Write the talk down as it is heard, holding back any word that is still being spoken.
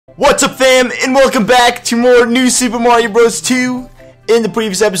What's up, fam, and welcome back to more new Super Mario Bros. 2. In the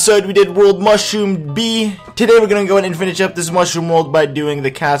previous episode, we did World Mushroom B. Today, we're gonna go ahead and finish up this Mushroom World by doing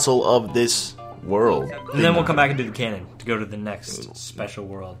the castle of this world. And then we'll come back and do the cannon to go to the next special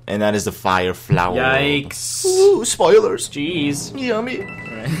world. And that is the Fire Flower Yikes. World. Ooh, spoilers. Jeez. Yummy.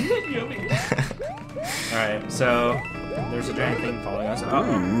 Alright. Yummy. Alright, so there's a giant thing following us.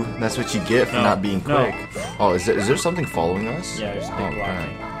 Ooh, that's what you get for not being quick. Oh, is there something following us? Yeah, there's a big block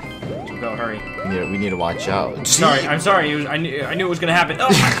thing. Go, hurry. We need to watch out. I'm sorry. I knew it was gonna happen.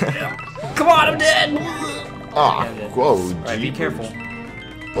 Oh, come on, I'm dead. Ah, whoa, Alright, be careful.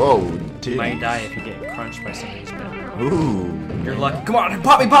 Whoa, You might die if you get crunched by some of these, but ooh. you're lucky. Come on,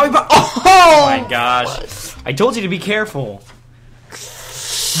 pop me. Oh my gosh. I told you to be careful.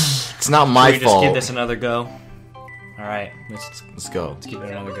 It's not my Should we fault. just give this another go? Alright, let's go. Let's give it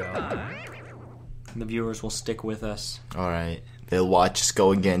another go. The viewers will stick with us. Alright. They'll watch us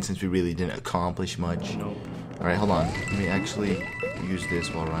go again since we really didn't accomplish much. Nope. Alright, hold on. Let me actually use this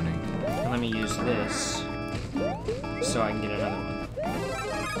while running. And let me use this so I can get another one.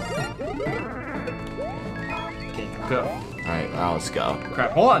 Okay, go. Alright, now let's go.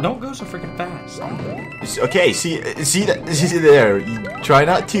 Crap, hold on, don't go so freaking fast. Okay, see there. You try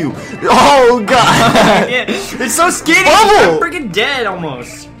not to. Oh god! It's so skinny! Bubble! I'm freaking dead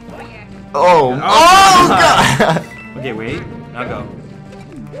almost. Oh god! Okay, wait. Now go.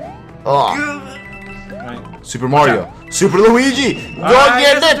 Oh. Right. Super Mario. Super Luigi! Go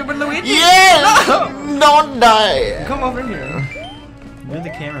get it! Super Luigi! Yes! No! Don't die! Come over here. You're the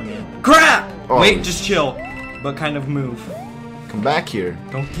cameraman. Crap! Oh. Wait, just chill. But kind of move. Come back here.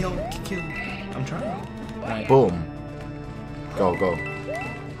 Don't kill. I'm trying. Right. Boom. Go.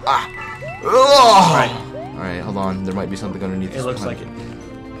 Ah! Oh. Right. Alright, hold on. There might be something underneath this. It looks like it.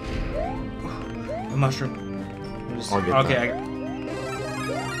 A mushroom. I'll get okay,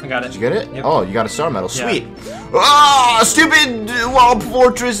 I got it. Did you get it? Yep. Oh, you got a star medal. Yeah. Sweet. Ah, stupid wall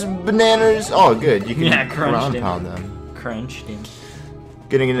fortress bananas. Oh, good. You can ground pound them. Crunched him.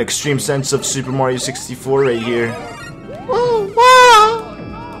 Getting an extreme sense of Super Mario 64 right here. Whoa.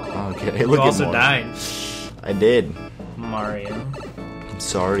 Okay, look You at also died. I did. Mario. I'm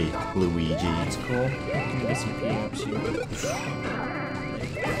sorry, Luigi. That's cool. Can we get some P-ups here?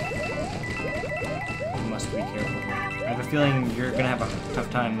 You must be careful. I have a feeling you're gonna have a tough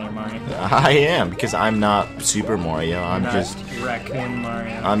time there, Mario. I am, because I'm not Super Mario. I'm Not just Raccoon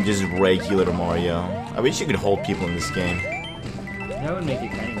Mario. I'm just regular Mario. I wish you could hold people in this game. That would make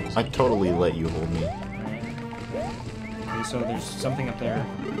it kind of easy. I'd totally let you hold me. Alright. Okay, so there's something up there.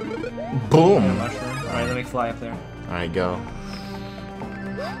 Boom! A mushroom. Alright, let me fly up there. Alright, go.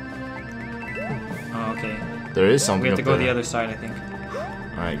 Oh, okay. There is something We have to up go there. the other side, I think.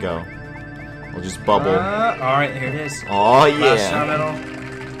 Alright, go. We'll just bubble. Alright, here it is. Oh, Last star yeah. medal.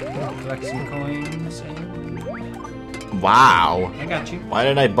 Collect some coins. Wow. I got you. Why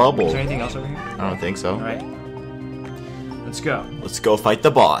did I bubble? Is there anything else over here? I don't think so. Alright. Let's go. Let's go fight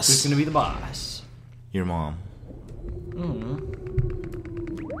the boss. Who's gonna be the boss? Your mom.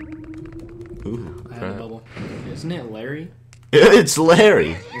 Ooh, I have a bubble. Isn't it Larry? It's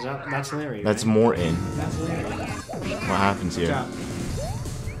Larry. That's Larry. That's right? Morton. That's Larry. What happens here?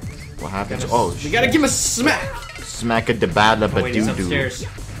 What happens? Oh, We gotta give him a smack! smack a debada Oh, wait, he's badoo doo. upstairs.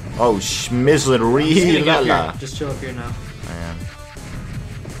 Oh, schmizzlery Just la up la. here. Just chill up here now. I am.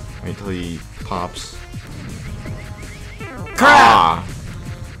 Wait till he pops. Crap! Ah!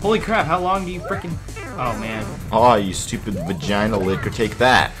 Holy crap, how long do you frickin'... Oh, man. Oh, you stupid vagina licker, take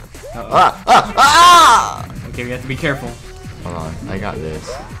that. Uh-oh. Ah! Ah! Ah! Okay, we have to be careful. Hold on, I got this.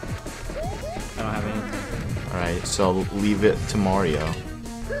 I don't have anything. Alright, so leave it to Mario.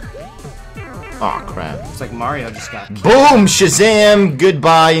 Aw, crap. It's like Mario just got... Boom! Shazam!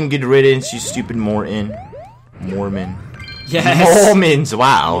 Goodbye and good riddance, you stupid Mormon. Yes! Mormons,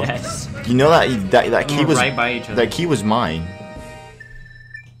 wow. Yes. You know that key We're was right by each other. that key was mine.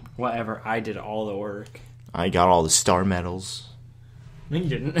 Whatever, I did all the work. I got all the star medals. No, you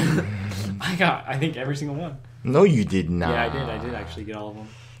didn't. I think every single one. No, you did not. Yeah, I did. I did actually get all of them.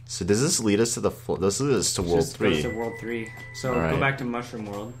 So does this lead us to this leads us to World Just 3? goes to World 3. So Alright. go back to Mushroom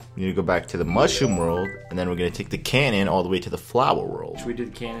World. We need to go back to the Mushroom World, and then we're gonna take the cannon all the way to the Flower World. Should we do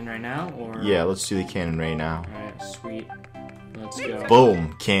the cannon right now, or? Yeah, let's do the cannon right now. Alright, sweet. Let's go.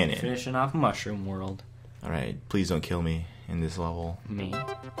 Boom, cannon. Finishing off Mushroom World. Alright, please don't kill me in this level. Me.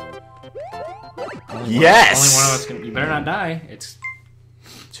 Yes! Only one of us can. You better not die. It's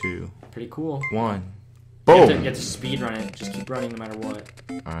 2, pretty cool. 1. You Boom! have to speed run it. Just keep running no matter what.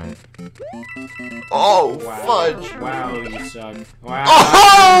 Alright. Oh, Wow. fudge! Wow, you suck. Wow.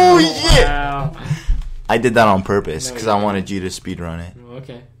 Oh, shit! Wow. I did that on purpose, No, because you I didn't. wanted you to speedrun it.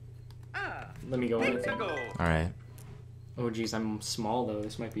 Okay. Let me go in. Alright. Oh geez, I'm small though.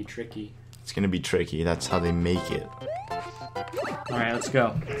 This might be tricky. It's gonna be tricky. That's how they make it. Alright, let's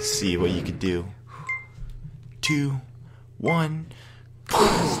go. Let's see what you could do. 2, 1.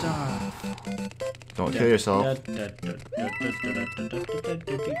 Stop. Don't kill yourself. Ooh,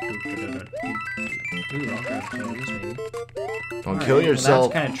 I'll grab some of these maybe. Don't kill yourself. Well,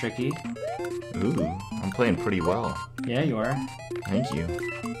 that's kind of tricky. Ooh, I'm playing pretty well. Yeah, you are. Thank you.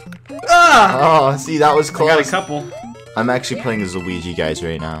 Ah! Oh, see, that was I close. got a couple. I'm actually playing as Luigi, guys,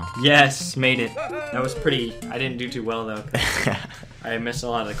 right now. Yes, made it. That was pretty. I didn't do too well though. I missed a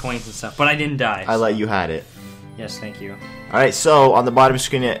lot of the coins and stuff, but I didn't die. I let you had it. Yes, thank you. Alright, so on the bottom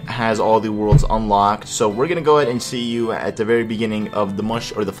screen it has all the worlds unlocked. So we're gonna go ahead and see you at the very beginning of the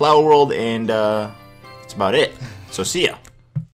flower world, and that's about it. So see ya.